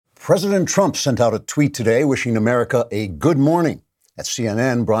President Trump sent out a tweet today wishing America a good morning. At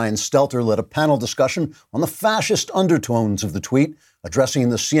CNN, Brian Stelter led a panel discussion on the fascist undertones of the tweet. Addressing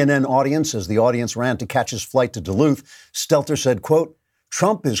the CNN audience as the audience ran to catch his flight to Duluth, Stelter said, quote,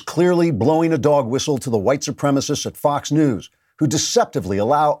 "Trump is clearly blowing a dog whistle to the white supremacists at Fox News, who deceptively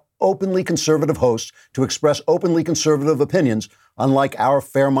allow openly conservative hosts to express openly conservative opinions, unlike our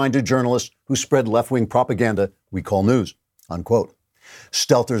fair-minded journalists who spread left-wing propaganda we call news," unquote.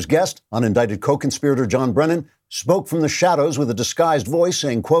 Stelter's guest, unindicted co-conspirator John Brennan, spoke from the shadows with a disguised voice,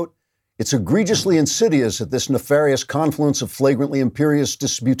 saying, quote, "It's egregiously insidious at this nefarious confluence of flagrantly imperious,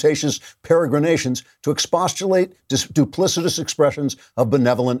 disputatious peregrinations to expostulate duplicitous expressions of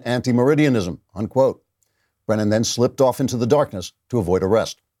benevolent anti-meridianism," unquote. Brennan then slipped off into the darkness to avoid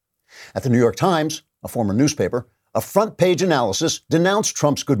arrest. At the New York Times, a former newspaper, a front-page analysis denounced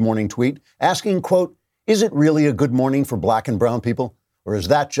Trump's Good Morning tweet, asking, quote, "Is it really a good morning for black and brown people? Or is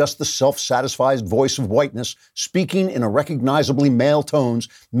that just the self-satisfied voice of whiteness speaking in a recognizably male tones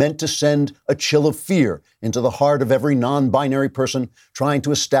meant to send a chill of fear into the heart of every non-binary person trying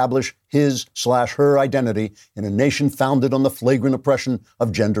to establish his/her identity in a nation founded on the flagrant oppression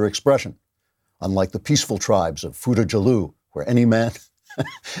of gender expression? Unlike the peaceful tribes of Futa Jalou, where any man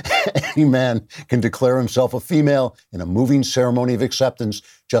can declare himself a female in a moving ceremony of acceptance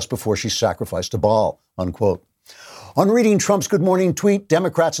just before she's sacrificed to Baal," unquote. On reading Trump's Good Morning tweet,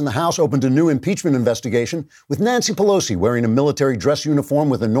 Democrats in the House opened a new impeachment investigation with Nancy Pelosi wearing a military dress uniform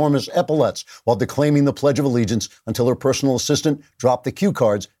with enormous epaulets while declaiming the Pledge of Allegiance until her personal assistant dropped the cue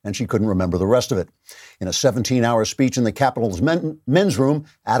cards and she couldn't remember the rest of it. In a 17-hour speech in the Capitol's men's room,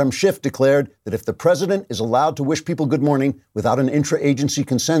 Adam Schiff declared that if the president is allowed to wish people good morning without an intra-agency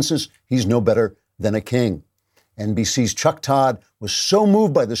consensus, he's no better than a king. NBC's Chuck Todd was so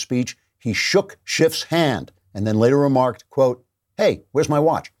moved by the speech, he shook Schiff's hand and then later remarked, quote, "Hey, where's my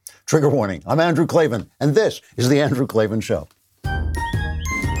watch?" Trigger warning, I'm Andrew Klavan, and this is The Andrew Klavan Show.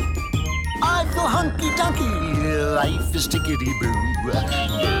 I feel hunky-dunky, life is tickety-boo.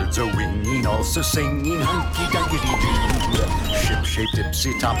 Birds are winging, also singing hunky-dunky-doo. Ship-shaped,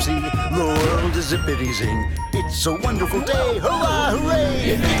 ipsy-topsy, the world is zippity-zing. It's a wonderful day, hurrah, hooray!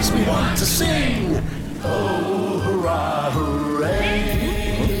 It makes me want to sing. Oh, hurrah, hooray!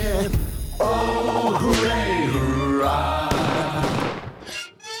 Oh, hooray, hurrah!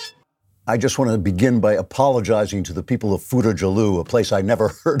 I just want to begin by apologizing to the people of Futa Jalou, a place I never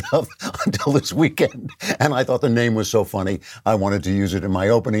heard of until this weekend. And I thought the name was so funny, I wanted to use it in my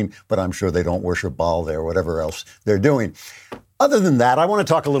opening, but I'm sure they don't worship Baal there, whatever else they're doing. Other than that, I want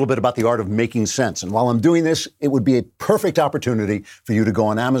to talk a little bit about the art of making sense. And while I'm doing this, it would be a perfect opportunity for you to go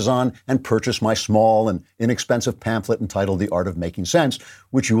on Amazon and purchase my small and inexpensive pamphlet entitled The Art of Making Sense,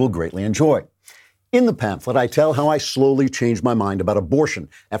 which you will greatly enjoy. In the pamphlet, I tell how I slowly changed my mind about abortion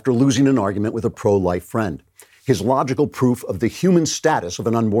after losing an argument with a pro-life friend. His logical proof of the human status of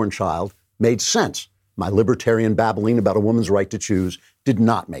an unborn child made sense. My libertarian babbling about a woman's right to choose did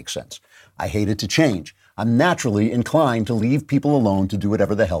not make sense. I hated to change. I'm naturally inclined to leave people alone to do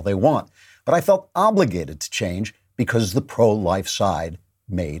whatever the hell they want. But I felt obligated to change because the pro-life side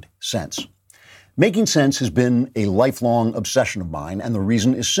made sense. Making sense has been a lifelong obsession of mine, and the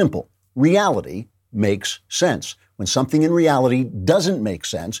reason is simple. Reality makes sense. When something in reality doesn't make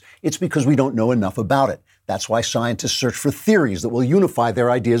sense, it's because we don't know enough about it. That's why scientists search for theories that will unify their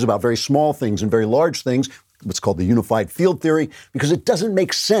ideas about very small things and very large things, what's called the unified field theory, because it doesn't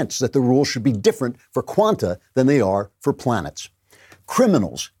make sense that the rules should be different for quanta than they are for planets.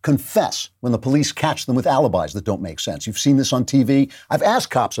 Criminals confess when the police catch them with alibis that don't make sense. You've seen this on TV. I've asked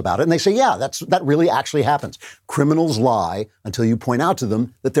cops about it, and they say, yeah, that really actually happens. Criminals lie until you point out to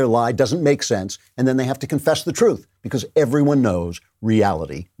them that their lie doesn't make sense, and then they have to confess the truth, because everyone knows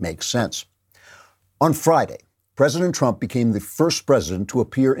reality makes sense. On Friday, President Trump became the first president to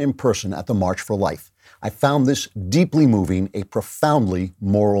appear in person at the March for Life. I found this deeply moving, a profoundly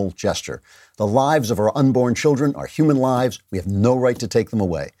moral gesture. The lives of our unborn children are human lives. We have no right to take them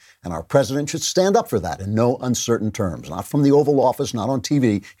away. And our president should stand up for that in no uncertain terms. Not from the Oval Office, not on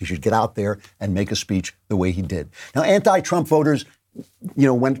TV. He should get out there and make a speech the way he did. Now, anti-Trump voters,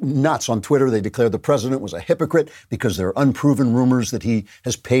 went nuts on Twitter. They declared the president was a hypocrite because there are unproven rumors that he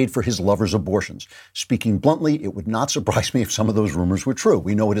has paid for his lovers' abortions. Speaking bluntly, it would not surprise me if some of those rumors were true.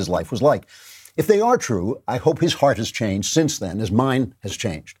 We know what his life was like. If they are true, I hope his heart has changed since then, as mine has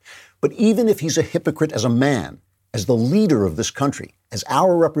changed. But even if he's a hypocrite as a man, as the leader of this country, as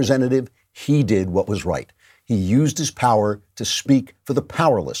our representative, he did what was right. He used his power to speak for the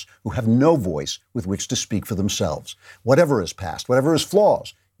powerless who have no voice with which to speak for themselves. Whatever his past, whatever his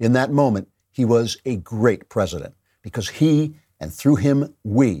flaws, in that moment, he was a great president because he, and through him,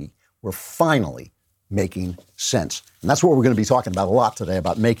 we, we're finally making sense. And that's what we're going to be talking about a lot today,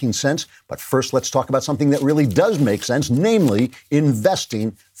 about making sense. But first, let's talk about something that really does make sense, namely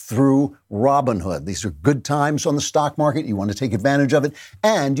investing through Robinhood. These are good times on the stock market. You want to take advantage of it,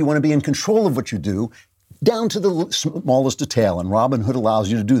 and you want to be in control of what you do, down to the smallest detail, and Robinhood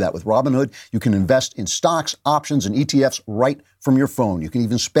allows you to do that. With Robinhood, you can invest in stocks, options, and ETFs right from your phone. You can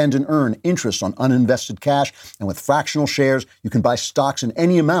even spend and earn interest on uninvested cash, and with fractional shares, you can buy stocks in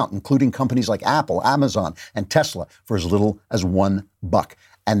any amount, including companies like Apple, Amazon, and Tesla, for as little as $1.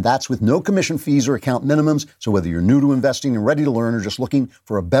 And that's with no commission fees or account minimums. So whether you're new to investing and ready to learn or just looking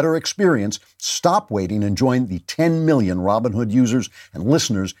for a better experience, stop waiting and join the 10 million Robinhood users and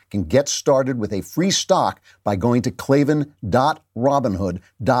listeners can get started with a free stock by going to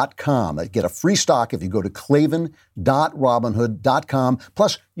klavan.robinhood.com. Get a free stock if you go to klavan.robinhood.com.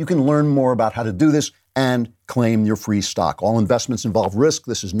 Plus, you can learn more about how to do this and claim your free stock. All investments involve risk.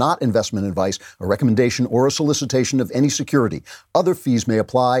 This is not investment advice, a recommendation, or a solicitation of any security. Other fees may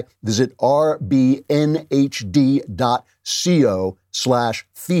apply. Visit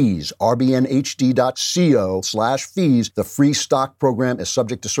rbnhd.co/fees, rbnhd.co/fees. The free stock program is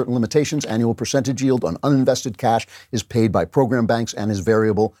subject to certain limitations. Annual percentage yield on uninvested cash is paid by program banks and is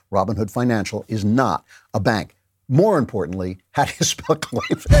variable. Robinhood Financial is not a bank. More importantly, how do you spell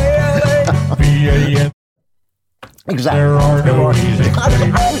Klavan? Exactly. There are no E's in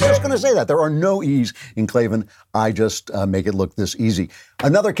Klavan. I was just going to say that. There are no E's in Klavan. I just make it look this easy.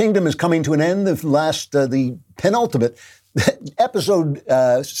 Another Kingdom is coming to an end. The penultimate episode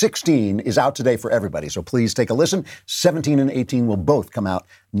 16 is out today for everybody, so please take a listen. 17 and 18 will both come out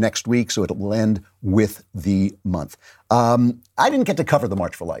next week, so it will end with the month. I didn't get to cover the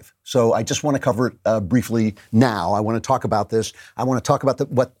March for Life, so I just want to cover it briefly now. I want to talk about this. I want to talk about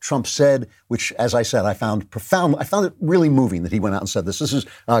what Trump said, which, as I said, I found profound. I found it really moving that he went out and said this. This is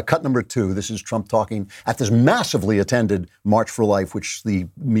cut number 2. This is Trump talking at this massively attended March for Life, which the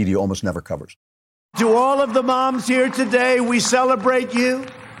media almost never covers. To all of the moms here today, we celebrate you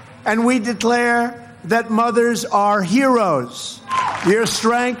and we declare that mothers are heroes. Your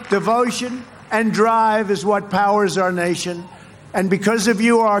strength, devotion, and drive is what powers our nation. And because of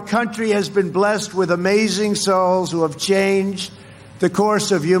you, our country has been blessed with amazing souls who have changed the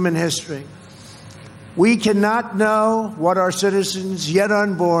course of human history. We cannot know what our citizens, yet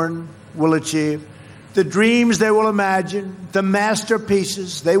unborn, will achieve, the dreams they will imagine, the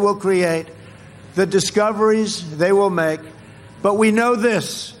masterpieces they will create, the discoveries they will make. But we know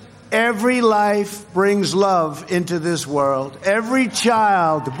this: every life brings love into this world. Every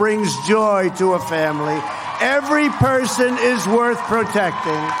child brings joy to a family. Every person is worth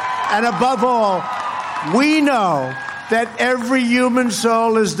protecting. And above all, we know that every human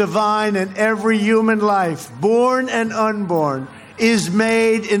soul is divine and every human life, born and unborn, is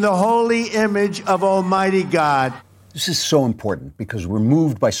made in the holy image of Almighty God. This is so important because we're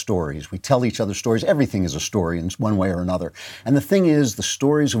moved by stories. We tell each other stories. Everything is a story in one way or another. And the thing is, the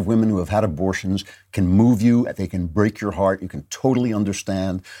stories of women who have had abortions can move you. They can break your heart. You can totally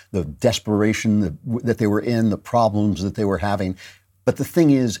understand the desperation that they were in, the problems that they were having. But the thing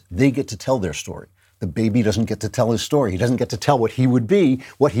is, they get to tell their story. The baby doesn't get to tell his story. He doesn't get to tell what he would be,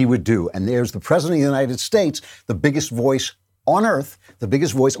 what he would do. And there's the President of the United States, the biggest voice on earth,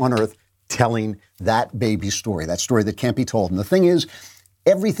 telling that baby's story, that story that can't be told. And the thing is,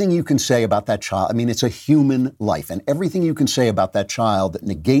 everything you can say about that child, I mean, it's a human life, and everything you can say about that child that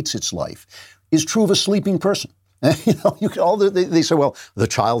negates its life is true of a sleeping person. They say, well, the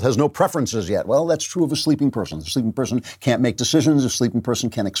child has no preferences yet. Well, that's true of a sleeping person. The sleeping person can't make decisions. A sleeping person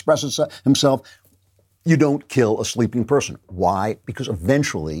can't express himself. You don't kill a sleeping person. Why? Because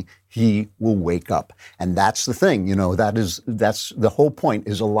eventually he will wake up. And that's the thing, that's the whole point,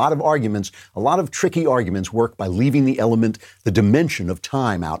 is a lot of arguments, a lot of tricky arguments work by leaving the element, the dimension of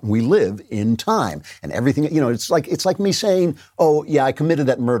time out. And we live in time. And everything, it's like me saying, oh, yeah, I committed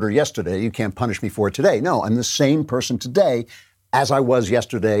that murder yesterday. You can't punish me for it today. No, I'm the same person today as I was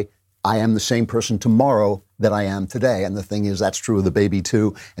yesterday. I am the same person tomorrow that I am today. And the thing is, that's true of the baby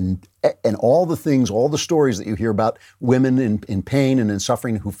too. And all the things, all the stories that you hear about women in pain and in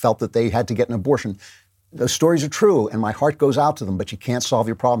suffering who felt that they had to get an abortion, those stories are true, and my heart goes out to them, but you can't solve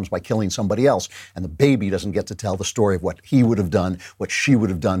your problems by killing somebody else. And the baby doesn't get to tell the story of what he would have done, what she would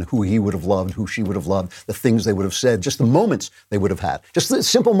have done, who he would have loved, who she would have loved, the things they would have said, just the moments they would have had, just the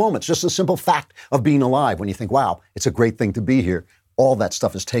simple moments, just the simple fact of being alive when you think, wow, it's a great thing to be here. All that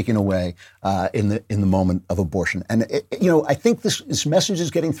stuff is taken away in the moment of abortion. And, I think this message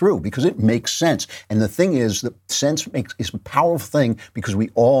is getting through because it makes sense. And the thing is that sense is a powerful thing because we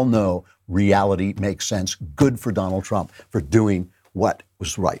all know reality makes sense. Good for Donald Trump for doing what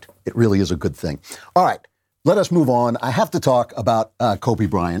was right. It really is a good thing. All right. Let us move on. I have to talk about Kobe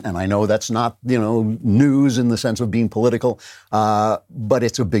Bryant, and I know that's not, news in the sense of being political, but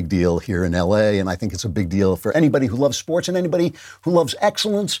it's a big deal here in L.A., and I think it's a big deal for anybody who loves sports and anybody who loves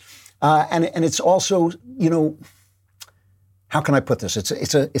excellence. And it's also, how can I put this?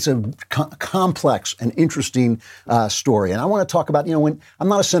 It's a complex and interesting story, and I want to talk about, when I'm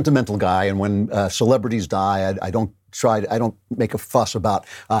not a sentimental guy, and when celebrities die, I don't make a fuss about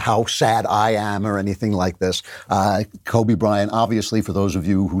how sad I am or anything like this. Kobe Bryant, obviously, for those of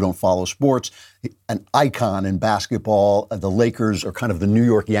you who don't follow sports, an icon in basketball. The Lakers are kind of the New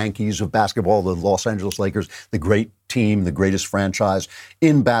York Yankees of basketball, the Los Angeles Lakers, the great team, the greatest franchise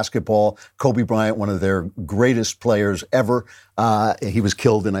in basketball. Kobe Bryant, one of their greatest players ever. He was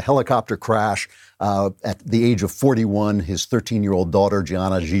killed in a helicopter crash at the age of 41. His 13-year-old daughter,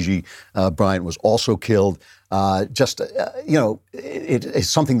 Gianna Gigi Bryant, was also killed. It's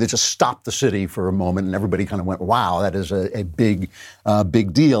something that just stopped the city for a moment, and everybody kind of went, wow, that is a big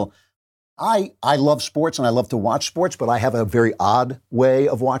deal. I love sports, and I love to watch sports, but I have a very odd way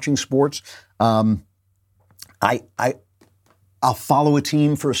of watching sports. I'll follow a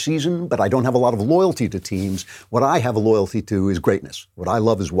team for a season, but I don't have a lot of loyalty to teams. What I have a loyalty to is greatness. What I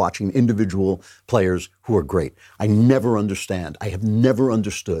love is watching individual players who are great. I have never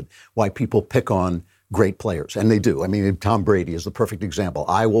understood why people pick on great players, and they do. I mean, Tom Brady is the perfect example.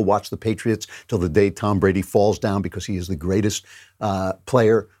 I will watch the Patriots till the day Tom Brady falls down because he is the greatest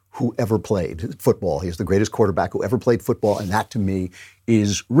player who ever played football. He is the greatest quarterback who ever played football, and that to me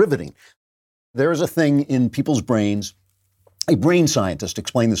is riveting. There is a thing in people's brains. A brain scientist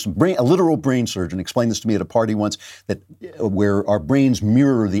explained this, a literal brain surgeon explained this to me at a party once, that where our brains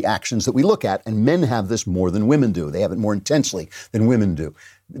mirror the actions that we look at, and men have this more than women do. They have it more intensely than women do.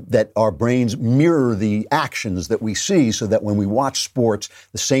 That our brains mirror the actions that we see, so that when we watch sports,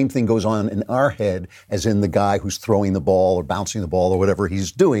 the same thing goes on in our head as in the guy who's throwing the ball or bouncing the ball or whatever he's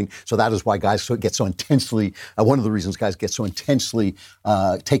doing. So that is why guys get so intensely, one of the reasons guys get so intensely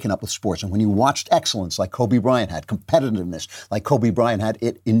taken up with sports. And when you watched excellence like Kobe Bryant had, competitiveness like Kobe Bryant had,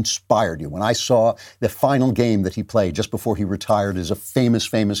 it inspired you. When I saw the final game that he played just before he retired, is a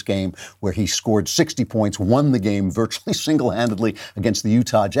famous game where he scored 60 points, won the game virtually single-handedly against the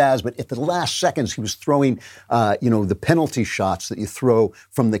Utah Jazz, but at the last seconds, he was throwing, the penalty shots that you throw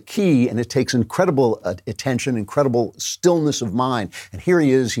from the key, and it takes incredible attention, incredible stillness of mind. And here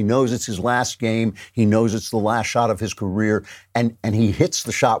he is. He knows it's his last game. He knows it's the last shot of his career, and he hits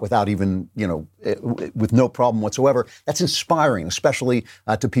the shot without even, with no problem whatsoever. That's inspiring, especially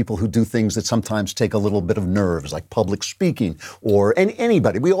to people who do things that sometimes take a little bit of nerves, like public speaking, or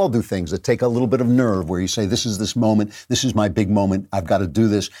anybody. We all do things that take a little bit of nerve, where you say, this moment, this is my big moment. I've got to do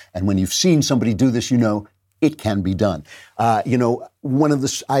this. And when you've seen somebody do this, it can be done. I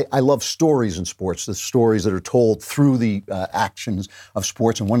love stories in sports, the stories that are told through the actions of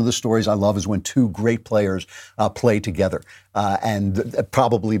sports. And one of the stories I love is when two great players play together. And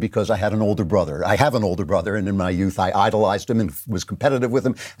probably because I have an older brother, and in my youth I idolized him and was competitive with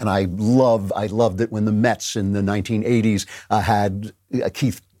him. And I loved it when the Mets in the 1980s had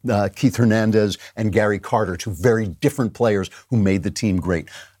Keith Hernandez and Gary Carter, two very different players who made the team great.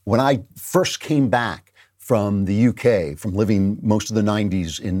 When I first came back from the UK, from living most of the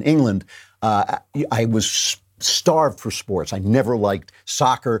 90s in England, I was starved for sports. I never liked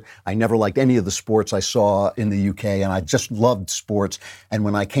soccer. I never liked any of the sports I saw in the UK, and I just loved sports. And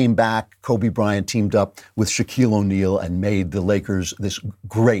when I came back, Kobe Bryant teamed up with Shaquille O'Neal and made the Lakers this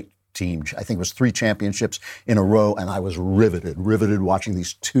great team. I think it was 3 championships in a row, and I was riveted watching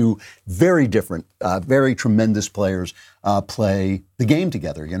these two very different, very tremendous players play the game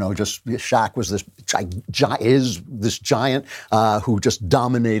together. Just Shaq was this giant who just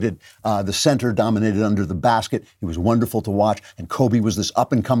dominated the center, dominated under the basket. He was wonderful to watch. And Kobe was this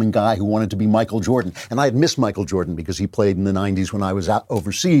up-and-coming guy who wanted to be Michael Jordan. And I had missed Michael Jordan because he played in the 90s when I was out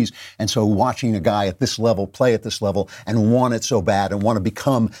overseas. And so watching a guy at this level play at this level and want it so bad and want to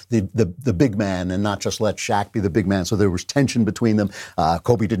become the big man and not just let Shaq be the big man. So there was tension between them.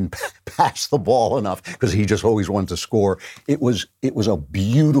 Kobe didn't pass the ball enough because he just always wanted to score. It was a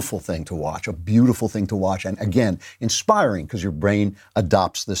beautiful thing to watch, and again, inspiring because your brain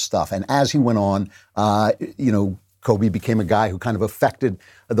adopts this stuff. And as he went on, Kobe became a guy who kind of affected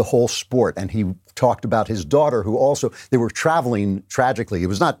the whole sport. And he talked about his daughter, who also, they were traveling tragically. It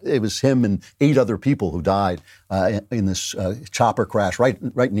was him and 8 other people who died in this chopper crash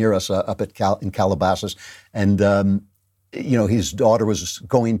right near us up in Calabasas. And his daughter was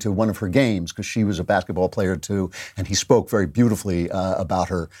going to one of her games because she was a basketball player too, and he spoke very beautifully about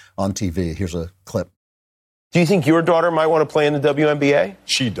her on TV. Here's a clip. Do you think your daughter might want to play in the WNBA?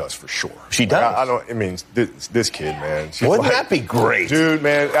 She does for sure. She does? I don't. I mean, this kid, man. Wouldn't that be great, dude?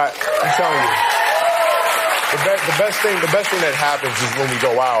 Man, I'm telling you, the best thing that happens is when we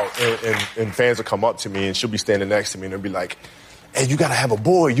go out and fans will come up to me and she'll be standing next to me and they'll be like, "Hey, you gotta have a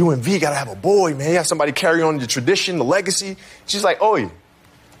boy. UNV gotta have a boy, man. You have somebody carry on the tradition, the legacy." She's like, "Oh,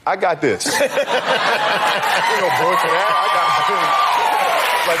 I got this." You know, boy, for that, I got.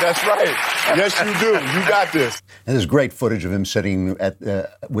 Like, that's right. Yes, you do. You got this. And there's great footage of him sitting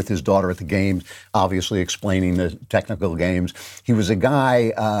with his daughter at the games, obviously explaining the technical games. He was a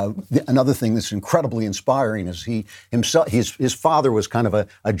guy. Another thing that's incredibly inspiring is his father was kind of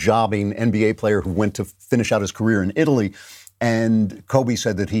a jobbing NBA player who went to finish out his career in Italy. And Kobe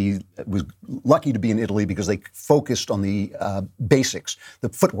said that he was lucky to be in Italy because they focused on the basics, the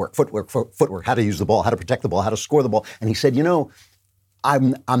footwork, how to use the ball, how to protect the ball, how to score the ball. And he said,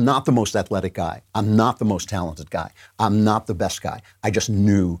 I'm not the most athletic guy. I'm not the most talented guy. I'm not the best guy. I just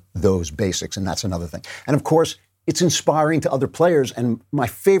knew those basics, and that's another thing. And of course, it's inspiring to other players. And my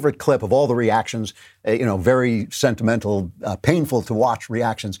favorite clip of all the reactions, very sentimental, painful to watch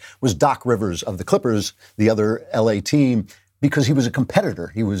reactions, was Doc Rivers of the Clippers, the other LA team, because he was a competitor.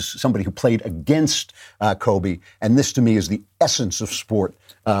 He was somebody who played against Kobe. And this, to me, is the essence of sport,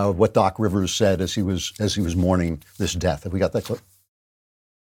 what Doc Rivers said as he was mourning this death. Have we got that clip?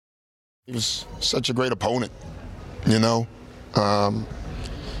 He was such a great opponent,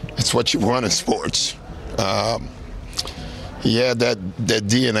 It's what you want in sports. He had that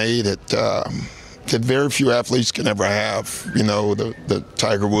DNA that very few athletes can ever have. The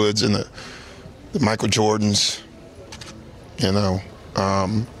Tiger Woods and the Michael Jordans.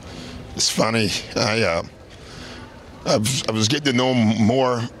 It's funny. I was getting to know him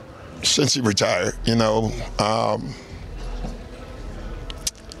more since he retired.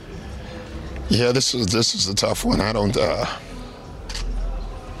 Yeah, this is a tough one.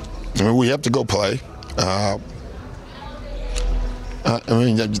 We have to go play.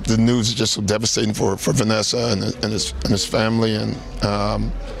 The news is just so devastating for Vanessa and his family, and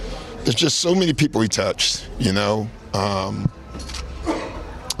there's just so many people he touched,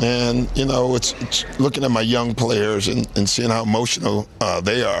 it's looking at my young players and seeing how emotional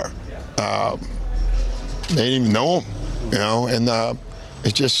they are. They didn't even know him,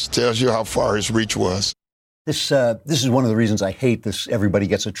 it just tells you how far his reach was. This is one of the reasons I hate this everybody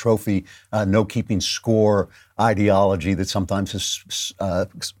gets a trophy, no keeping score ideology that sometimes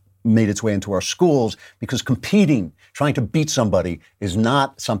has made its way into our schools, because competing, trying to beat somebody is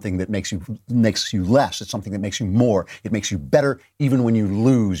not something that makes you less. It's something that makes you more. It makes you better. Even when you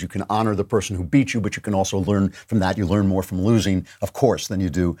lose, you can honor the person who beat you, but you can also learn from that. You learn more from losing, of course, than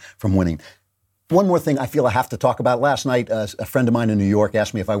you do from winning. One more thing I feel I have to talk about. Last night, a friend of mine in New York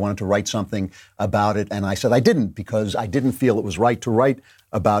asked me if I wanted to write something about it, and I said I didn't, because I didn't feel it was right to write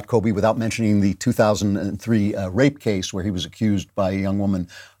about Kobe without mentioning the 2003 rape case where he was accused by a young woman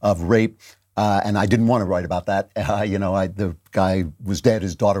of rape, and I didn't want to write about that. The guy was dead,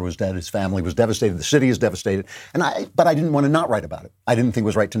 his daughter was dead, his family was devastated, the city is devastated, but I didn't want to not write about it. I didn't think it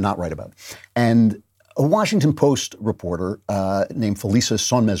was right to not write about it. And a Washington Post reporter named Felisa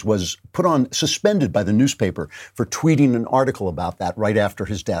Sonmez was suspended by the newspaper for tweeting an article about that right after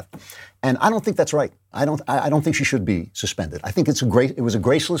his death. And I don't think that's right. I don't think she should be suspended. I think it was a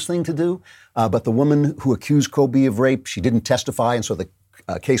graceless thing to do. But the woman who accused Kobe of rape, she didn't testify, and so the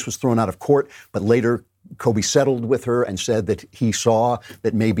case was thrown out of court. But later, Kobe settled with her and said that he saw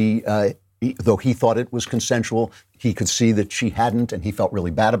that maybe though he thought it was consensual, he could see that she hadn't, and he felt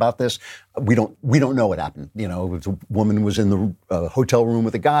really bad about this. We don't know what happened. A woman was in the hotel room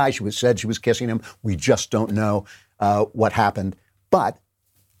with a guy. Said she was kissing him. We just don't know what happened. But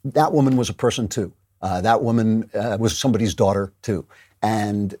that woman was a person too. That woman was somebody's daughter too,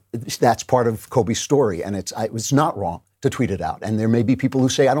 and that's part of Kobe's story. And it's not wrong to tweet it out. And there may be people who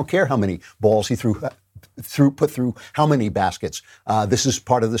say, I don't care how many balls he put through how many baskets. This is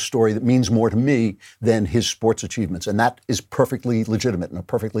part of the story that means more to me than his sports achievements. And that is perfectly legitimate and a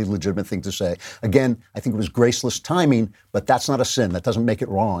perfectly legitimate thing to say. Again, I think it was graceless timing, but that's not a sin. That doesn't make it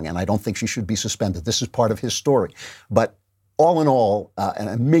wrong. And I don't think she should be suspended. This is part of his story. But all in all, an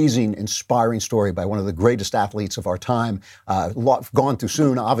amazing, inspiring story by one of the greatest athletes of our time. Gone too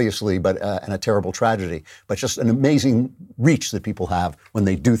soon, obviously, but and a terrible tragedy. But just an amazing reach that people have when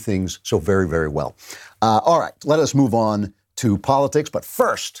they do things so very, very well. All right, let us move on to politics. But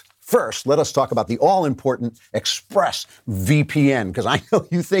first, First, let us talk about the all-important ExpressVPN, because I know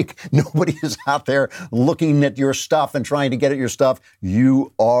you think nobody is out there looking at your stuff and trying to get at your stuff.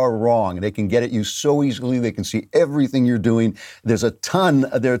 You are wrong. They can get at you so easily. They can see everything you're doing. There are tons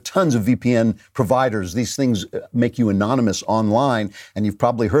of VPN providers. These things make you anonymous online, and you've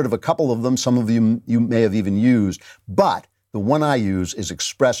probably heard of a couple of them. Some of you may have even used. But the one I use is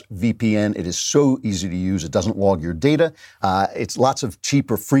ExpressVPN. It is so easy to use. It doesn't log your data. It's lots of cheap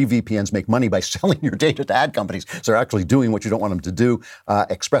or free VPNs make money by selling your data to ad companies. So they're actually doing what you don't want them to do.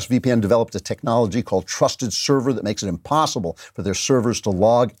 ExpressVPN developed a technology called Trusted Server that makes it impossible for their servers to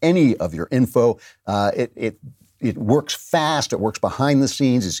log any of your info. It works fast, it works behind the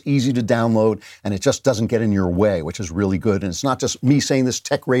scenes, it's easy to download, and it just doesn't get in your way, which is really good. And it's not just me saying this.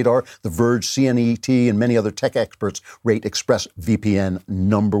 Tech Radar, The Verge, CNET, and many other tech experts rate ExpressVPN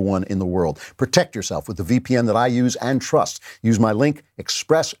 #1 in the world. Protect yourself with the VPN that I use and trust. Use my link,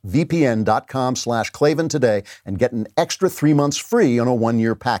 expressvpn.com/Klavan today, and get an extra 3 months free on a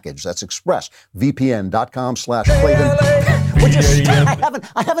 1-year package. That's expressvpn.com/Klavan.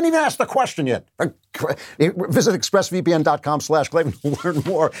 I haven't even asked the question yet. Visit expressvpn.com/Klavan to learn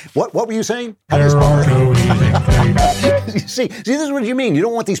more. What were you saying? See, this is what you mean. You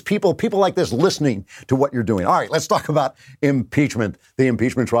don't want these people like this listening to what you're doing. All right, let's talk about impeachment. The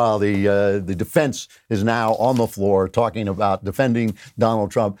impeachment trial. The defense is now on the floor talking about defending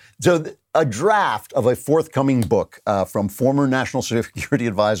Donald Trump. So a draft of a forthcoming book from former National Security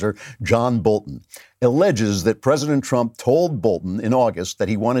Advisor John Bolton alleges that President Trump told Bolton in August that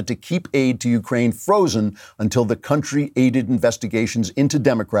he wanted to keep aid to Ukraine frozen until the country aided investigations into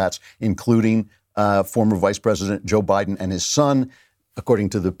Democrats, including former Vice President Joe Biden and his son.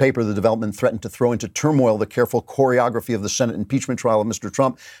 According to the paper, the development threatened to throw into turmoil the careful choreography of the Senate impeachment trial of Mr.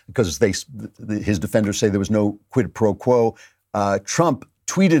 Trump because his defenders say there was no quid pro quo. Trump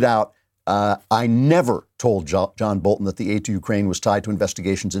tweeted out, I never told John Bolton that the aid to Ukraine was tied to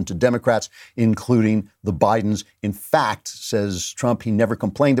investigations into Democrats, including the Bidens. In fact, says Trump, he never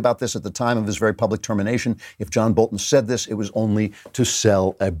complained about this at the time of his very public termination. If John Bolton said this, it was only to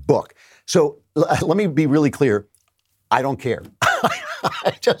sell a book. So let me be really clear. I don't care.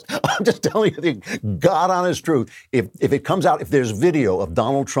 I'm just telling you the God honest truth. If it comes out, if there's video of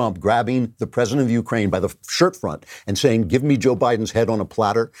Donald Trump grabbing the president of Ukraine by the shirt front and saying, give me Joe Biden's head on a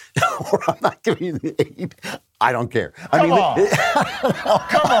platter, or I'm not giving you the aid, I don't care. Come on,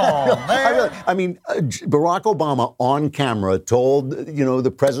 man. Barack Obama on camera told,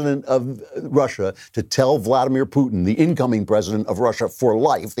 the president of Russia to tell Vladimir Putin, the incoming president of Russia for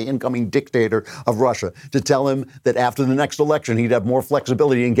life, the incoming dictator of Russia, to tell him that after the next election, he'd have more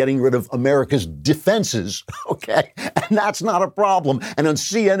flexibility in getting rid of America's defenses. Okay. And that's not a problem. And on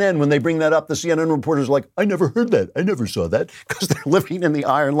CNN, when they bring that up, the CNN reporters are like, I never heard that. I never saw that, because they're living in the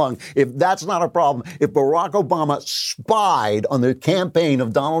iron lung. If that's not a problem, if Barack Obama spied on the campaign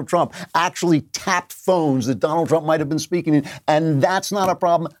of Donald Trump, actually tapped phones that Donald Trump might have been speaking in, and that's not a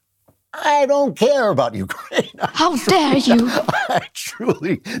problem, I don't care about Ukraine. How dare you? I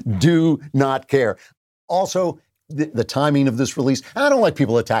truly do not care. Also, the timing of this release, I don't like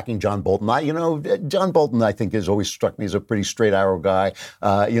people attacking John Bolton. John Bolton, I think, has always struck me as a pretty straight arrow guy.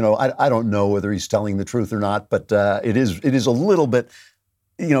 I don't know whether he's telling the truth or not, but it is a little bit,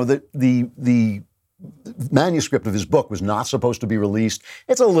 the manuscript of his book was not supposed to be released.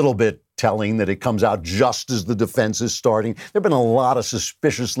 It's a little bit telling that it comes out just as the defense is starting. There have been a lot of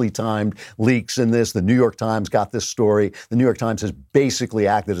suspiciously timed leaks in this. The New York Times got this story. The New York Times has basically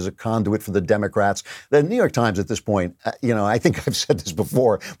acted as a conduit for the Democrats. The New York Times at this point, I think I've said this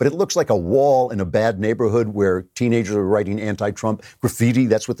before, but it looks like a wall in a bad neighborhood where teenagers are writing anti-Trump graffiti.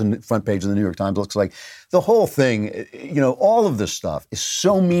 That's what the front page of the New York Times looks like. The whole thing, all of this stuff is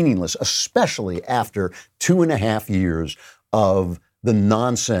so meaningless, especially after 2.5 years of the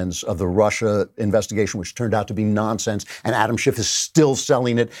nonsense of the Russia investigation, which turned out to be nonsense. And Adam Schiff is still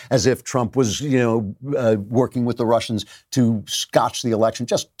selling it as if Trump was, working with the Russians to scotch the election.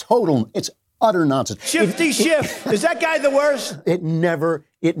 Just total, it's utter nonsense. Shifty Schiff. Is that guy the worst? It never,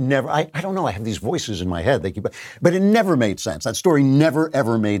 I don't know. I have these voices in my head. But it never made sense. That story never,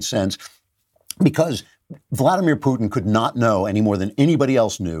 ever made sense, because Vladimir Putin could not know any more than anybody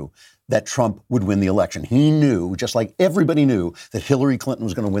else knew that Trump would win the election. He knew, just like everybody knew, that Hillary Clinton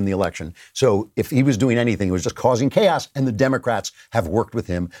was going to win the election. So if he was doing anything, it was just causing chaos, and the Democrats have worked with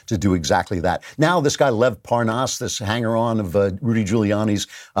him to do exactly that. Now this guy, Lev Parnas, this hanger-on of Rudy Giuliani's,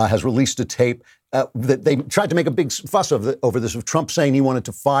 has released a tape that they tried to make a big fuss over this, of Trump saying he wanted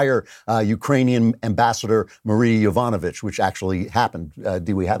to fire Ukrainian Ambassador Marie Yovanovitch, which actually happened.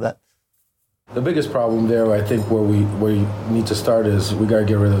 Do we have that? The biggest problem there, I think, where we need to start is we got to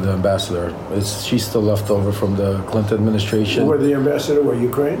get rid of the ambassador. She's still left over from the Clinton administration. Where the ambassador were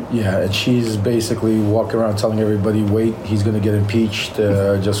Ukraine? Yeah, and she's basically walking around telling everybody, wait, he's going to get impeached,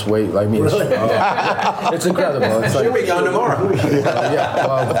 just wait. I mean, really? It's incredible. It's She'll be gone tomorrow.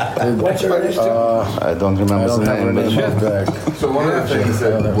 What's her name? I don't remember the name. But So one of the things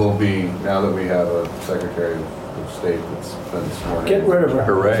that will be, now that we have a Secretary of State that's been sworn in. Get rid of her.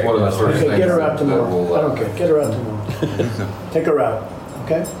 Hooray. One of the first things Get her out that tomorrow. will, I don't care. Get her out tomorrow. Take her out.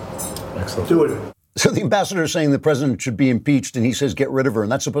 Okay? Excellent. Do it. So the ambassador is saying the president should be impeached, and he says get rid of her,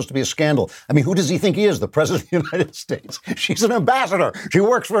 and that's supposed to be a scandal. I mean, who does he think he is? The president of the United States. She's an ambassador. She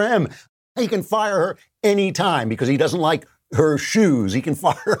works for him. He can fire her any time because he doesn't like her shoes. He can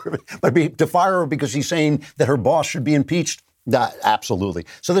fire her, but to fire her because he's saying that her boss should be impeached? Absolutely.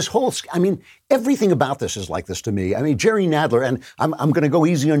 So this whole, I mean, everything about this is like this to me. I mean, Jerry Nadler, and I'm going to go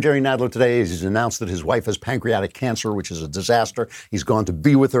easy on Jerry Nadler today. He's announced that his wife has pancreatic cancer, which is a disaster. He's gone to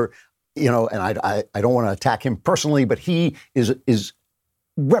be with her, you know, and I don't want to attack him personally, but he is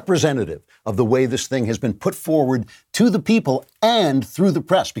representative of the way this thing has been put forward to the people and through the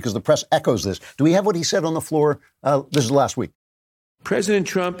press, because the press echoes this. Do we have what he said on the floor? This is last week. President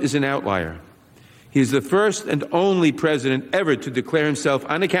Trump is an outlier. He is the first and only president ever to declare himself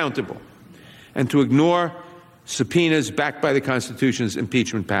unaccountable and to ignore subpoenas backed by the Constitution's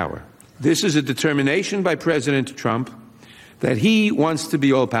impeachment power. This is a determination by President Trump that he wants to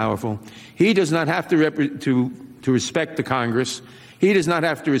be all-powerful. He does not have to respect the Congress. He does not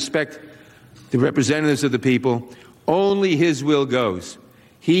have to respect the representatives of the people. Only his will goes.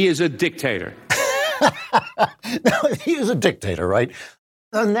 He is a dictator. He is a dictator, right?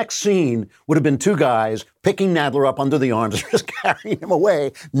 The next scene would have been two guys picking Nadler up under the arms and just carrying him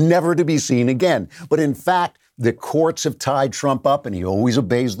away, never to be seen again. But in fact, the courts have tied Trump up, and he always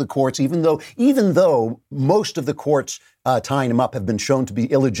obeys the courts, even though most of the courts tying him up have been shown to be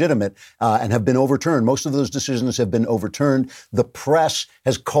illegitimate and have been overturned. Most of those decisions have been overturned. The press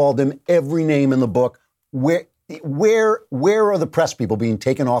has called him every name in the book. Where are the press people being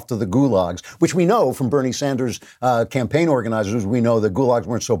taken off to the gulags, which we know from Bernie Sanders' campaign organizers, we know the gulags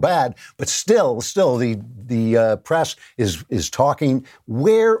weren't so bad, but still the press is talking.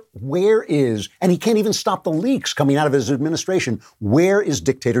 Where is, and he can't even stop the leaks coming out of his administration. Where is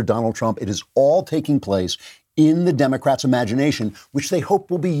dictator Donald Trump? It is all taking place in the Democrats' imagination, which they hope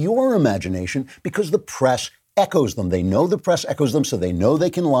will be your imagination, because the press echoes them. They know the press echoes them, so they know they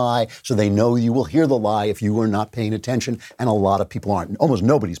can lie, so they know you will hear the lie if you are not paying attention, and a lot of people aren't. Almost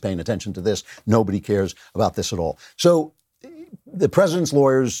nobody's paying attention to this. Nobody cares about this at all. So the president's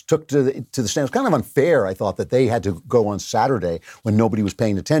lawyers took to the stand. It's kind of unfair, I thought, that they had to go on Saturday when nobody was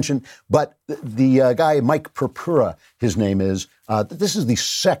paying attention. But the guy, Mike Purpura, his name is, this is the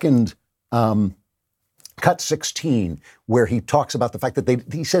second Cut 16, where he talks about the fact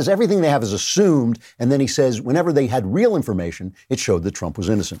that he says everything they have is assumed, and then he says whenever they had real information, it showed that Trump was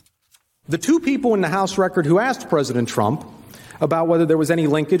innocent. The two people in the House record who asked President Trump about whether there was any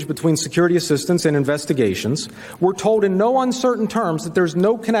linkage between security assistance and investigations were told in no uncertain terms that there's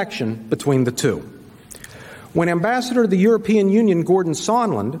no connection between the two. When Ambassador to the European Union Gordon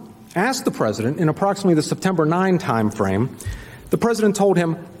Sondland asked the president in approximately the September 9 timeframe, the president told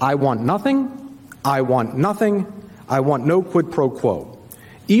him, "I want nothing. I want nothing. I want no quid pro quo."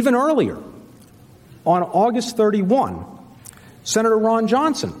 Even earlier, on August 31, Senator Ron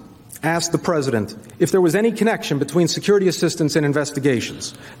Johnson asked the president if there was any connection between security assistance and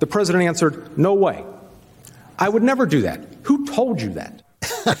investigations. The president answered, "No way. I would never do that. Who told you that?"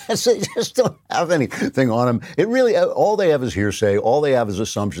 They just don't have anything on him. It really, all they have is hearsay. All they have is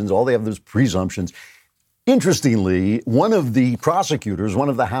assumptions. All they have is presumptions. Interestingly, one of the prosecutors, one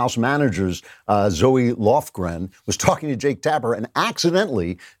of the House managers, Zoe Lofgren, was talking to Jake Tapper and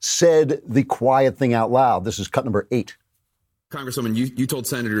accidentally said the quiet thing out loud. This is cut number 8. Congresswoman, you told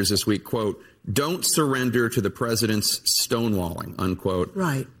senators this week, quote, "Don't surrender to the president's stonewalling," unquote.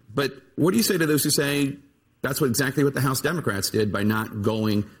 Right. But what do you say to those who say that's exactly what the House Democrats did by not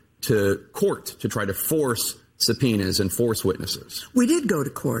going to court to try to force subpoenas and force witnesses? We did go to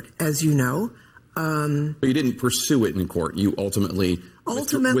court, as you know. But you didn't pursue it in court. You ultimately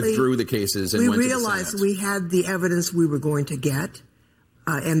withdrew the cases and went to the Senate. We realized we had the evidence we were going to get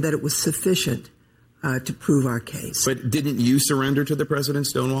and that it was sufficient to prove our case. But didn't you surrender to the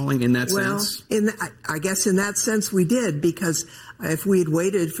president's stonewalling in that sense? Well, I guess in that sense we did, because if we had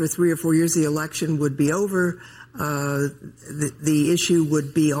waited for 3 or 4 years, the election would be over. The issue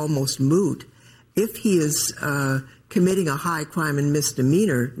would be almost moot. If he is committing a high crime and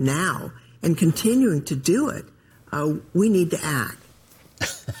misdemeanor now and continuing to do it, we need to act.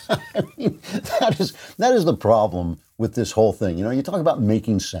 I mean, that is the problem with this whole thing. You know, you talk about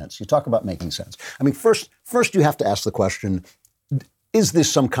making sense. I mean, first you have to ask the question, is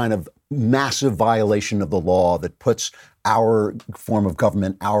this some kind of massive violation of the law that puts our form of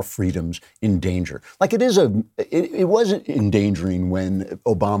government, our freedoms in danger? Like it wasn't endangering when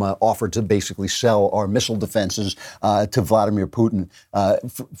Obama offered to basically sell our missile defenses to Vladimir Putin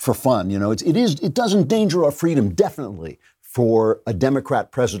for fun. You know, it does endanger our freedom, definitely, for a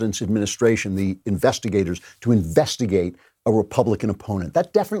Democrat president's administration, the investigators, to investigate a Republican opponent.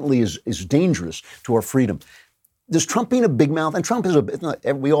 That definitely is dangerous to our freedom. Does Trump being a big mouth, and Trump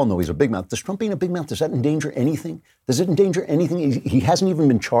we all know he's a big mouth. Does Trump being a big mouth, does that endanger anything? Does it endanger anything? He hasn't even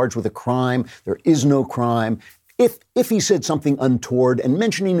been charged with a crime. There is no crime. If he said something untoward, and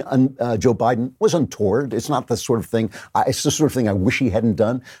mentioning Joe Biden was untoward, it's not the sort of thing, it's the sort of thing I wish he hadn't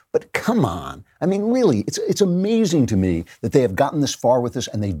done. But come on. I mean, really, it's amazing to me that they have gotten this far with this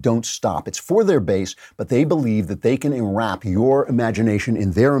and they don't stop. It's for their base, but they believe that they can enwrap your imagination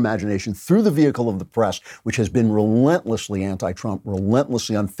in their imagination through the vehicle of the press, which has been relentlessly anti-Trump,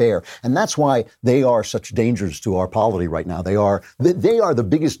 relentlessly unfair. And that's why they are such dangers to our polity right now. They are the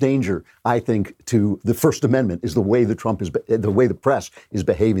biggest danger, I think, to the First Amendment, is the way the press is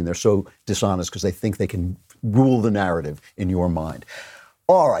behaving. They're so dishonest because they think they can rule the narrative in your mind.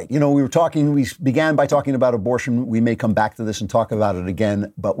 All right. You know, we began by talking about abortion. We may come back to this and talk about it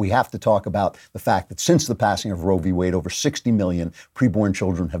again, but we have to talk about the fact that since the passing of Roe v. Wade, over 60 million preborn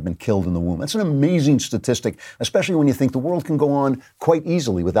children have been killed in the womb. That's an amazing statistic, especially when you think the world can go on quite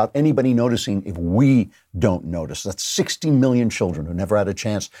easily without anybody noticing if we don't notice. That's 60 million children who never had a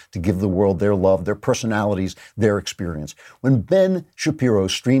chance to give the world their love, their personalities, their experience. When Ben Shapiro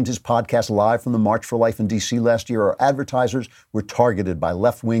streamed his podcast live from the March for Life in D.C. last year, our advertisers were targeted by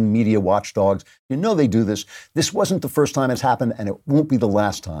left-wing media watchdogs. You know they do this. This wasn't the first time it's happened, and it won't be the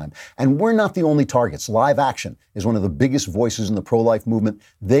last time. And we're not the only targets. Live Action is one of the biggest voices in the pro-life movement.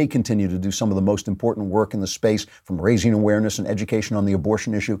 They continue to do some of the most important work in the space, from raising awareness and education on the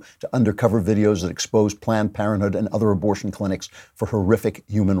abortion issue to undercover videos that expose Planned Parenthood and other abortion clinics for horrific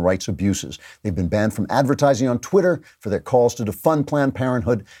human rights abuses. They've been banned from advertising on Twitter for their calls to defund Planned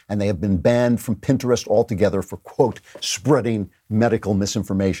Parenthood, and they have been banned from Pinterest altogether for, quote, spreading medical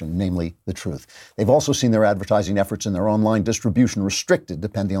misinformation, namely the truth. They've also seen their advertising efforts in their online distribution restricted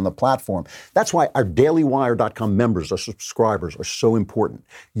depending on the platform. That's why our dailywire.com members, our subscribers, are so important.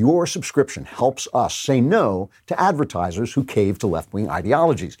 Your subscription helps us say no to advertisers who cave to left-wing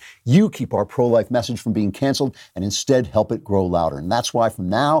ideologies. You keep our pro-life message from being canceled and instead help it grow louder. And that's why from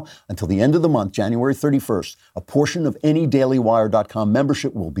now until the end of the month, January 31st, a portion of any dailywire.com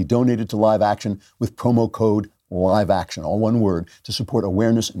membership will be donated to Live Action with promo code Live Action, all one word, to support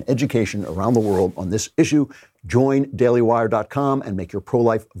awareness and education around the world on this issue. Join dailywire.com and make your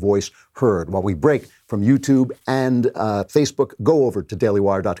pro-life voice heard. While we break from YouTube and Facebook, go over to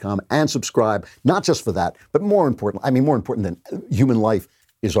dailywire.com and subscribe, not just for that, but more important than human life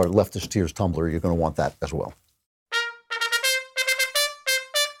is our Leftist Tears Tumblr. You're going to want that as well.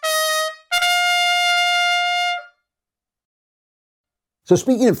 So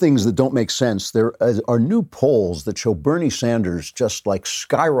speaking of things that don't make sense, there are new polls that show Bernie Sanders just like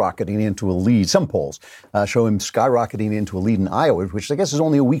skyrocketing into a lead. Some polls show him skyrocketing into a lead in Iowa, which I guess is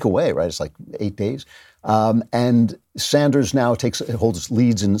only a week away, right? It's like 8 days. And Sanders now holds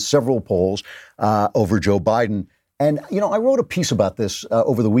leads in several polls over Joe Biden. And, you know, I wrote a piece about this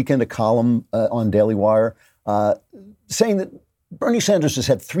over the weekend, a column on Daily Wire, saying that Bernie Sanders has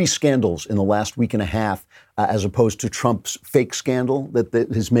had 3 scandals in the last week and a half, as opposed to Trump's fake scandal that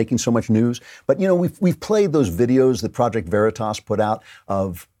is making so much news. But, you know, we've played those videos that Project Veritas put out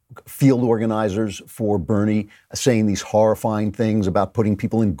of field organizers for Bernie saying these horrifying things about putting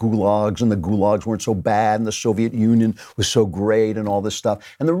people in gulags, and the gulags weren't so bad and the Soviet Union was so great and all this stuff.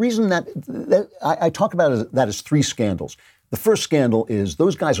 And the reason that I talk about that is 3 scandals. The first scandal is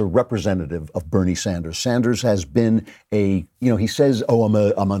those guys are representative of Bernie Sanders. Sanders has been he says, I'm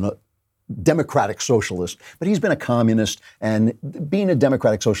a democratic socialist, but he's been a communist, and being a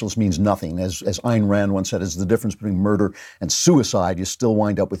democratic socialist means nothing. As Ayn Rand once said, it's the difference between murder and suicide. You still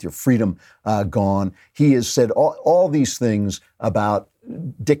wind up with your freedom gone. He has said all these things about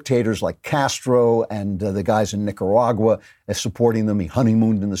dictators like Castro and the guys in Nicaragua supporting them. He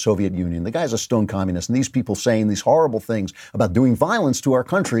honeymooned in the Soviet Union. The guy's a stone communist. And these people saying these horrible things about doing violence to our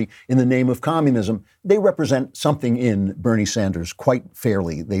country in the name of communism, they represent something in Bernie Sanders quite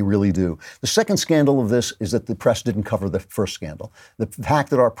fairly. They really do. The second scandal of this is that the press didn't cover the first scandal. The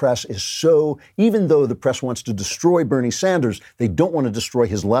fact that our press is even though the press wants to destroy Bernie Sanders, they don't want to destroy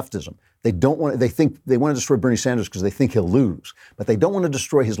his leftism. They want to destroy Bernie Sanders because they think he'll lose, but they don't don't want to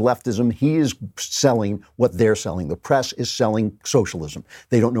destroy his leftism. He is selling what they're selling. The press is selling socialism.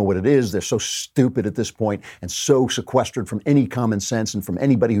 They don't know what it is. They're so stupid at this point and so sequestered from any common sense and from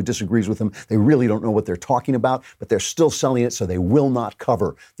anybody who disagrees with them. They really don't know what they're talking about, but they're still selling it, so they will not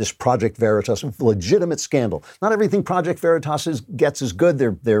cover this Project Veritas legitimate scandal. Not everything Project Veritas gets is good.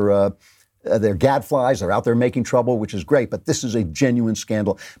 They're gadflies. They're out there making trouble, which is great. But this is a genuine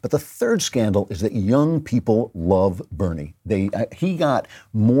scandal. But the third scandal is that young people love Bernie. He got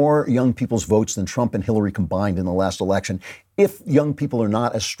more young people's votes than Trump and Hillary combined in the last election. If young people are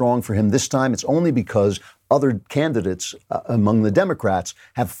not as strong for him this time, it's only because other candidates among the Democrats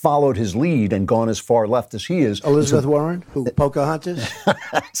have followed his lead and gone as far left as he is. Elizabeth Warren, who Pocahontas?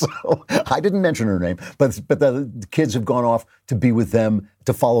 So I didn't mention her name, but the kids have gone off to be with them,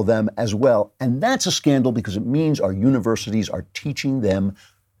 to follow them as well. And that's a scandal because it means our universities are teaching them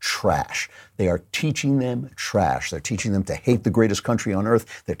trash. They are teaching them trash. They're teaching them to hate the greatest country on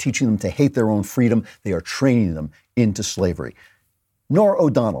earth. They're teaching them to hate their own freedom. They are training them into slavery. Norah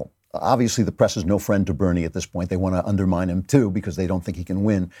O'Donnell. Obviously, the press is no friend to Bernie at this point. They want to undermine him, too, because they don't think he can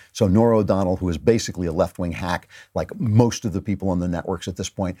win. So Norah O'Donnell, who is basically a left-wing hack, like most of the people on the networks at this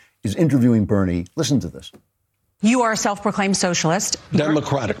point, is interviewing Bernie. Listen to this. You are a self-proclaimed socialist.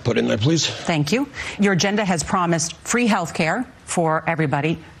 Democratic, put in there, please. Thank you. Your agenda has promised free health care for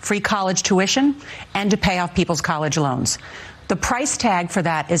everybody, free college tuition, and to pay off people's college loans. The price tag for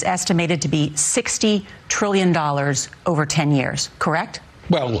that is estimated to be $60 trillion over 10 years, correct?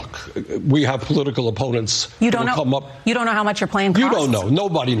 Well, look, we have political opponents. You don't know. You don't know how much your plan costs? You don't know.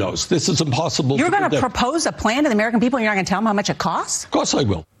 Nobody knows. This is impossible. You're going to propose a plan to the American people and you're not going to tell them how much it costs? Of course I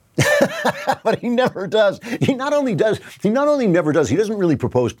will. But he never does. He not only never does, he doesn't really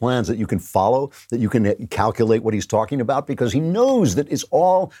propose plans that you can follow, that you can calculate what he's talking about, because he knows that it's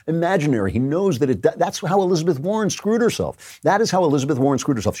all imaginary. He knows that that's how Elizabeth Warren screwed herself. That is how Elizabeth Warren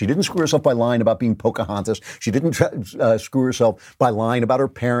screwed herself. She didn't screw herself by lying about being Pocahontas. She didn't screw herself by lying about her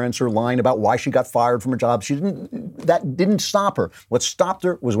parents or lying about why she got fired from her job. That didn't stop her. What stopped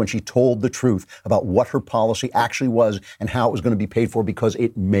her was when she told the truth about what her policy actually was and how it was going to be paid for, because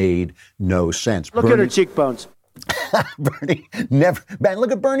it made no sense. Look at her cheekbones. Bernie never, man,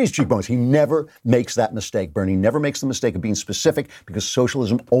 look at Bernie's cheekbones. He never makes that mistake. Bernie never makes the mistake of being specific, because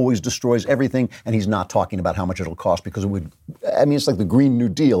socialism always destroys everything. And he's not talking about how much it'll cost, because it's like the Green New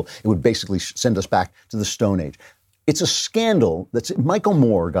Deal. It would basically send us back to the Stone Age. It's a scandal Michael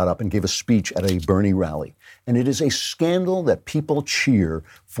Moore got up and gave a speech at a Bernie rally. And it is a scandal that people cheer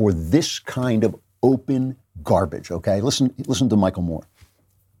for this kind of open garbage. Okay, listen to Michael Moore.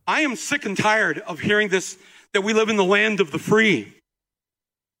 I am sick and tired of hearing this, that we live in the land of the free,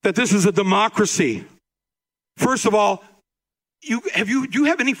 that this is a democracy. First of all, do you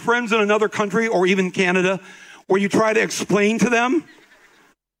have any friends in another country or even Canada where you try to explain to them?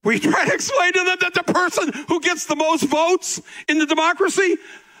 Where you try to explain to them that the person who gets the most votes in the democracy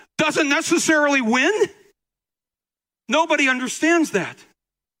doesn't necessarily win? Nobody understands that.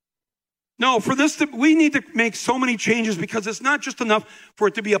 No, we need to make so many changes, because it's not just enough for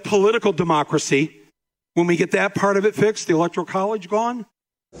it to be a political democracy. When we get that part of it fixed, the Electoral College gone.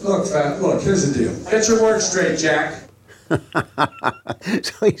 Look, here's the deal. Get your words straight, Jack.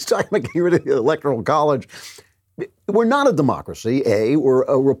 So he's talking about getting rid of the Electoral College. We're not a democracy, We're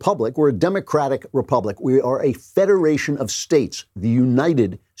a republic. We're a democratic republic. We are a federation of states, the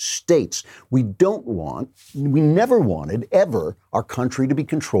United States. We never wanted, ever, our country to be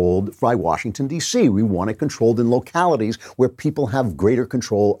controlled by Washington, D.C. We want it controlled in localities where people have greater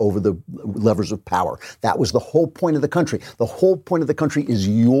control over the levers of power. That was the whole point of the country. The whole point of the country is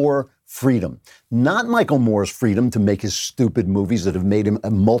your freedom, not Michael Moore's freedom to make his stupid movies that have made him a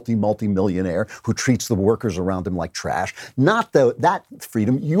multi-millionaire who treats the workers around him like trash. Not that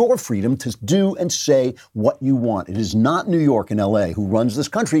freedom, your freedom to do and say what you want. It is not New York and L.A. who runs this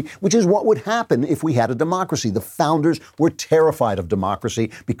country, which is what would happen if we had a democracy. The founders were terrified of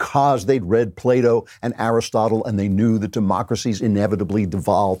democracy because they'd read Plato and Aristotle, and they knew that democracies inevitably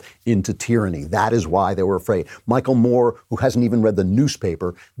devolved into tyranny. That is why they were afraid. Michael Moore, who hasn't even read the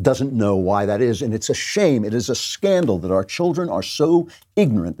newspaper, doesn't know why that is. And it's a shame. It is a scandal that our children are so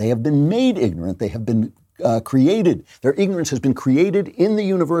ignorant. They have been made ignorant. They have been created. Their ignorance has been created in the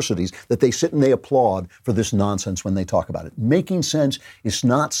universities, that they sit and they applaud for this nonsense when they talk about it. Making sense is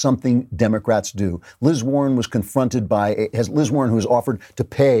not something Democrats do. Liz Warren was confronted by, Liz Warren, who was offered to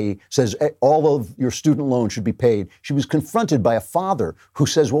pay, says all of your student loans should be paid. She was confronted by a father who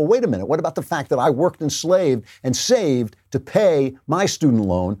says, well, wait a minute, what about the fact that I worked enslaved and saved to pay my student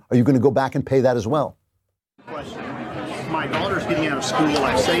loan? Are you going to go back and pay that as well? Question. my daughter's getting out of school.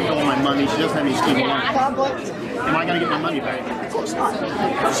 I've saved all my money. She doesn't have any student loans. Am I going to get my money back? Of course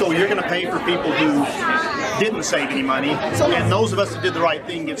not. So you're going to pay for people who didn't save any money, and those of us that did the right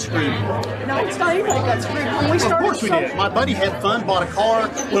thing get screwed. No, it's not anybody got screwed. When we started, of course we did. My buddy had fun, bought a car,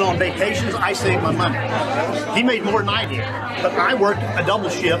 went on vacations. I saved my money. He made more than I did. But I worked a double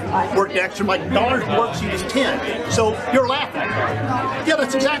shift, worked extra. My daughter's worksheet is 10. So you're laughing. Yeah,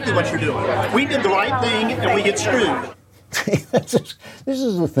 that's exactly what you're doing. We did the right thing, and we get screwed. This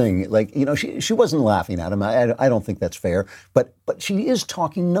is the thing. Like, you know, she wasn't laughing at him. I don't think that's fair. But she is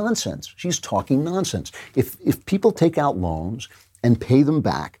talking nonsense. She's talking nonsense. If people take out loans and pay them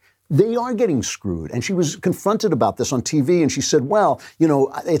back, they are getting screwed. And she was confronted about this on TV, and she said, well, you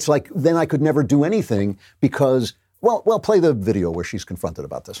know, it's like then I could never do anything because, well, play the video where she's confronted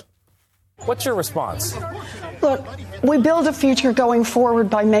about this. What's your response? Look, we build a future going forward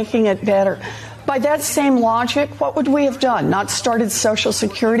by making it better. By that same logic, what would we have done? Not started Social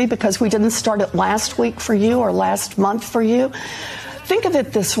Security because we didn't start it last week for you or last month for you? Think of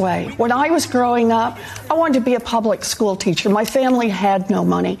it this way. When I was growing up, I wanted to be a public school teacher. My family had no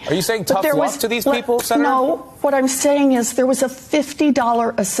money. Are you saying tough luck to these people, Senator? No. What I'm saying is there was a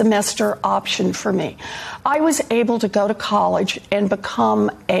 $50 a semester option for me. I was able to go to college and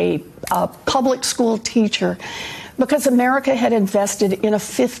become a public school teacher because America had invested in a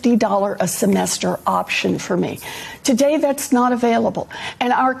 $50 a semester option for me. Today, that's not available.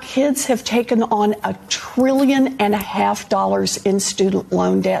 And our kids have taken on $1.5 trillion in student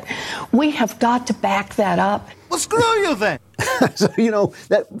loan debt. We have got to back that up. Well, screw you then. So, you know,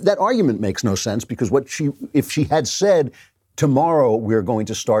 that argument makes no sense because if she had said, tomorrow we're going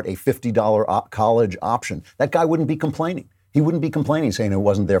to start a $50 college option, that guy wouldn't be complaining. He wouldn't be complaining, saying it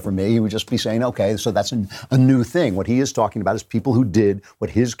wasn't there for me. He would just be saying, okay, so that's a new thing. What he is talking about is people who did what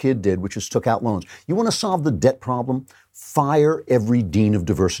his kid did, which is took out loans. You want to solve the debt problem? Fire every dean of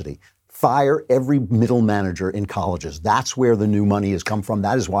diversity. Fire every middle manager in colleges. That's where the new money has come from.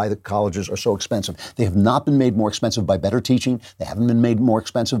 That is why the colleges are so expensive. They have not been made more expensive by better teaching. They haven't been made more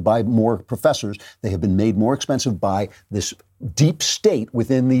expensive by more professors. They have been made more expensive by this deep state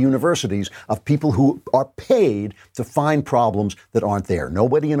within the universities of people who are paid to find problems that aren't there.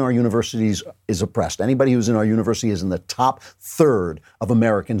 Nobody in our universities is oppressed. Anybody who's in our university is in the top third of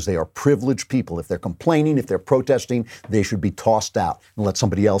Americans. They are privileged people. If they're complaining, if they're protesting, they should be tossed out and let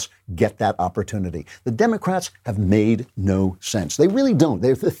somebody else get that opportunity. The Democrats have made no sense. They really don't.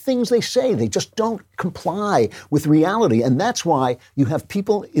 The things they say, they just don't comply with reality. And that's why you have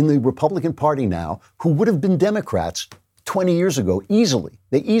people in the Republican Party now who would have been Democrats 20 years ago, easily.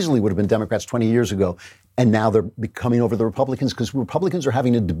 They easily would have been Democrats 20 years ago. And now they're becoming over the Republicans because Republicans are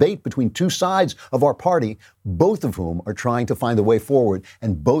having a debate between two sides of our party, both of whom are trying to find a way forward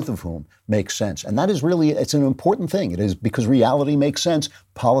and both of whom make sense. And that is really, it's an important thing. It is because reality makes sense.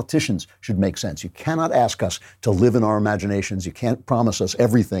 Politicians should make sense. You cannot ask us to live in our imaginations. You can't promise us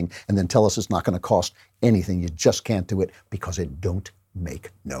everything and then tell us it's not going to cost anything. You just can't do it because it don't make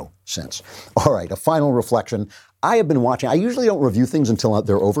no sense. All right, a final reflection. I have been watching, I usually don't review things until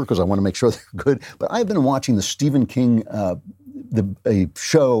they're over because I want to make sure they're good, but I've been watching the Stephen King a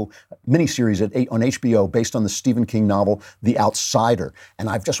show, miniseries on HBO based on the Stephen King novel, The Outsider. And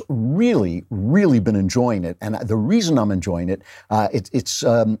I've just really, really been enjoying it. And the reason I'm enjoying it, it's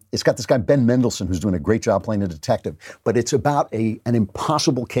got this guy, Ben Mendelsohn, who's doing a great job playing a detective. But it's about an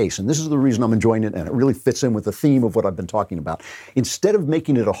impossible case. And this is the reason I'm enjoying it. And it really fits in with the theme of what I've been talking about. Instead of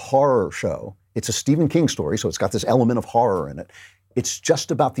making it a horror show, it's a Stephen King story. So it's got this element of horror in it. It's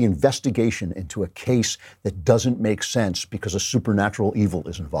just about the investigation into a case that doesn't make sense because a supernatural evil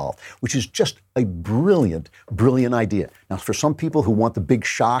is involved, which is just a brilliant, brilliant idea. Now, for some people who want the big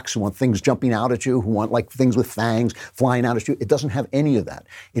shocks, who want things jumping out at you, who want like things with fangs flying out at you, it doesn't have any of that.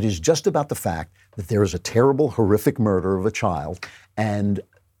 It is just about the fact that there is a terrible, horrific murder of a child and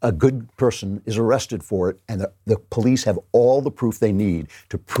a good person is arrested for it, and the police have all the proof they need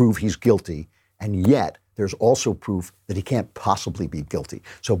to prove he's guilty, and yet there's also proof that he can't possibly be guilty.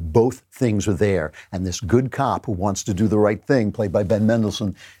 So both things are there. And this good cop who wants to do the right thing, played by Ben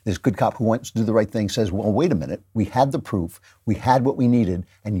Mendelsohn, this good cop who wants to do the right thing says, well, wait a minute, we had the proof, we had what we needed,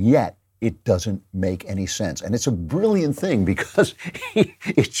 and yet it doesn't make any sense. And it's a brilliant thing because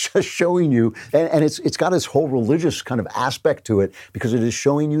it's just showing you, and it's got this whole religious kind of aspect to it because it is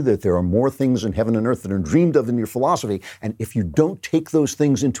showing you that there are more things in heaven and earth that are dreamed of in your philosophy. And if you don't take those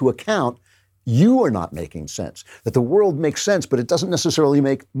things into account, you are not making sense, that the world makes sense, but it doesn't necessarily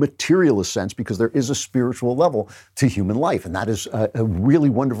make materialist sense because there is a spiritual level to human life. And that is a really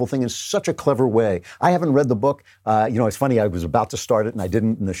wonderful thing in such a clever way. I haven't read the book. It's funny, I was about to start it and I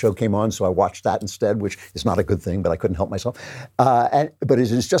didn't, and the show came on, so I watched that instead, which is not a good thing, but I couldn't help myself. But it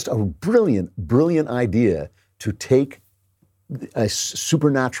is just a brilliant, brilliant idea to take a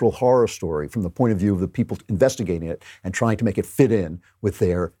supernatural horror story from the point of view of the people investigating it and trying to make it fit in with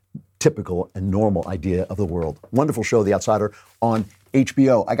their typical and normal idea of the world. Wonderful show, The Outsider, on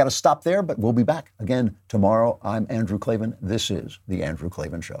HBO. I got to stop there, but we'll be back again tomorrow. I'm Andrew Klavan. This is The Andrew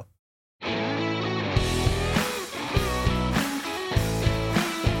Klavan Show.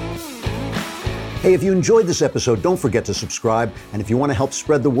 Hey, if you enjoyed this episode, don't forget to subscribe. And if you want to help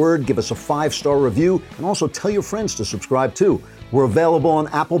spread the word, give us a 5-star review and also tell your friends to subscribe too. We're available on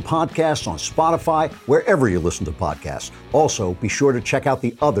Apple Podcasts, on Spotify, wherever you listen to podcasts. Also, be sure to check out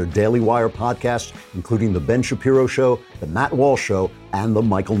the other Daily Wire podcasts, including The Ben Shapiro Show, The Matt Walsh Show, and The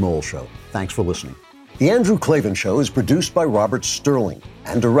Michael Knowles Show. Thanks for listening. The Andrew Klavan Show is produced by Robert Sterling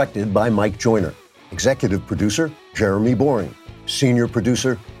and directed by Mike Joyner. Executive producer, Jeremy Boring. Senior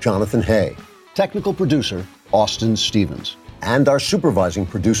producer, Jonathan Hay. Technical producer, Austin Stevens. And our supervising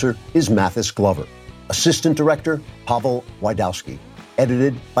producer is Mathis Glover. Assistant director, Pavel Wydowski.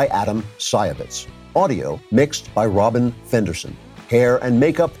 Edited by Adam Sayevitz. Audio mixed by Robin Fenderson. Hair and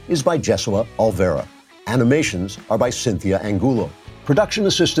makeup is by Jesua Alvera. Animations are by Cynthia Angulo. Production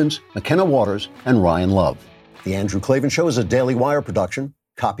assistants, McKenna Waters and Ryan Love. The Andrew Klavan Show is a Daily Wire production.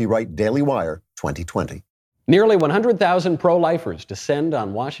 Copyright Daily Wire 2020. Nearly 100,000 pro-lifers descend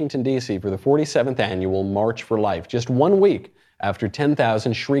on Washington, D.C. for the 47th annual March for Life, just 1 week after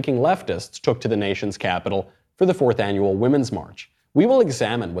 10,000 shrieking leftists took to the nation's capital for the 4th annual Women's March. We will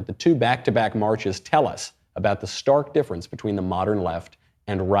examine what the two back-to-back marches tell us about the stark difference between the modern left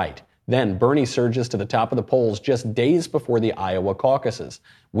and right. Then Bernie surges to the top of the polls just days before the Iowa caucuses.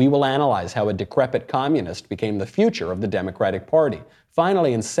 We will analyze how a decrepit communist became the future of the Democratic Party.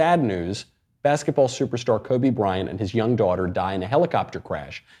 Finally, in sad news, basketball superstar Kobe Bryant and his young daughter die in a helicopter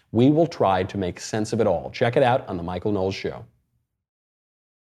crash. We will try to make sense of it all. Check it out on The Michael Knowles Show.